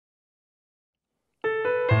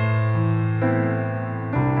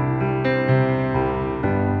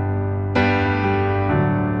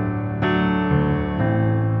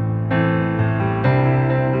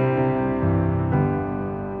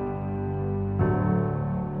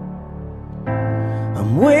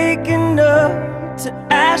waking up to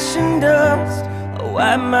ash and dust. I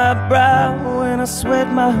wipe my brow and I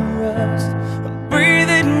sweat my rust. I'm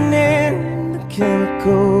breathing in the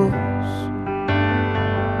chemicals.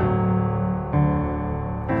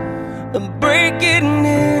 I'm breaking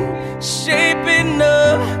in, shaping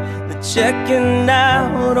up, the checking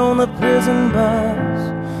out on the prison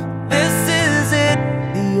bus. This is it,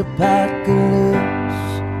 the apocalypse.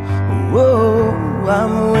 Whoa,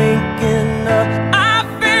 I'm waking up. I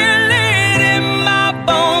feel it in my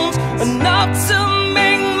bones, enough to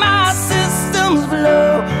make my systems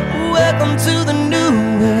blow. Welcome to the new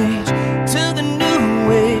age, to the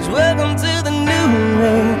new age. Welcome to the new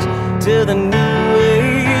age, to the new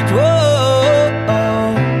age. Whoa,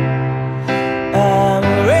 I'm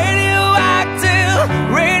radioactive,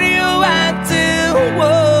 radioactive.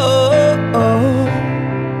 Whoa,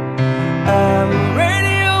 I'm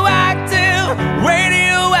radioactive,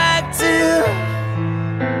 radioactive.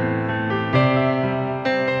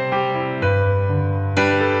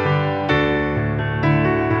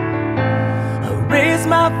 I raise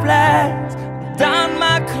my flags, don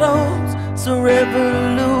my clothes. It's a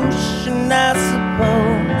revolution, I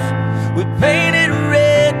suppose. We painted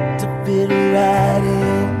red to fit right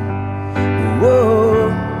in. Whoa,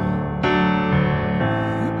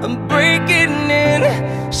 I'm breaking in,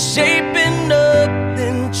 shaping up,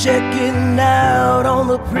 then checking out on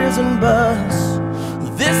the prison bus.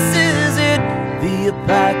 This is it, the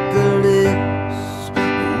apocalypse.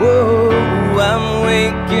 Whoa, I'm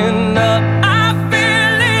waking up. I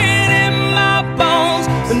feel it in my bones,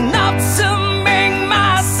 enough to make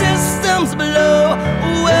my systems blow.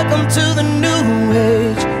 Welcome to the new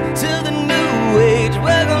age, to the new age.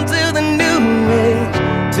 Welcome to the new age,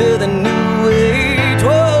 to the new age.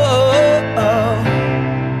 Whoa,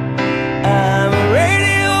 I'm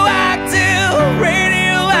radioactive,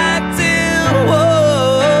 radioactive.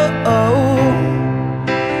 Whoa,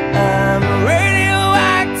 I'm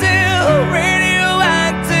radioactive,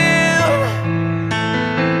 radioactive.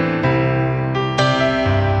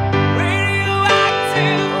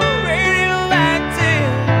 Radioactive, radioactive.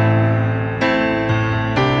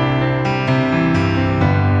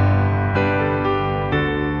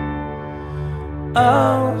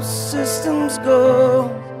 All systems go,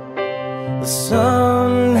 the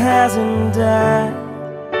sun hasn't died.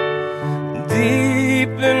 Deep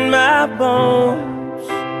in my bones,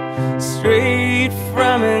 straight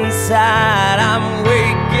from inside, I'm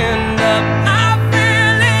waking up.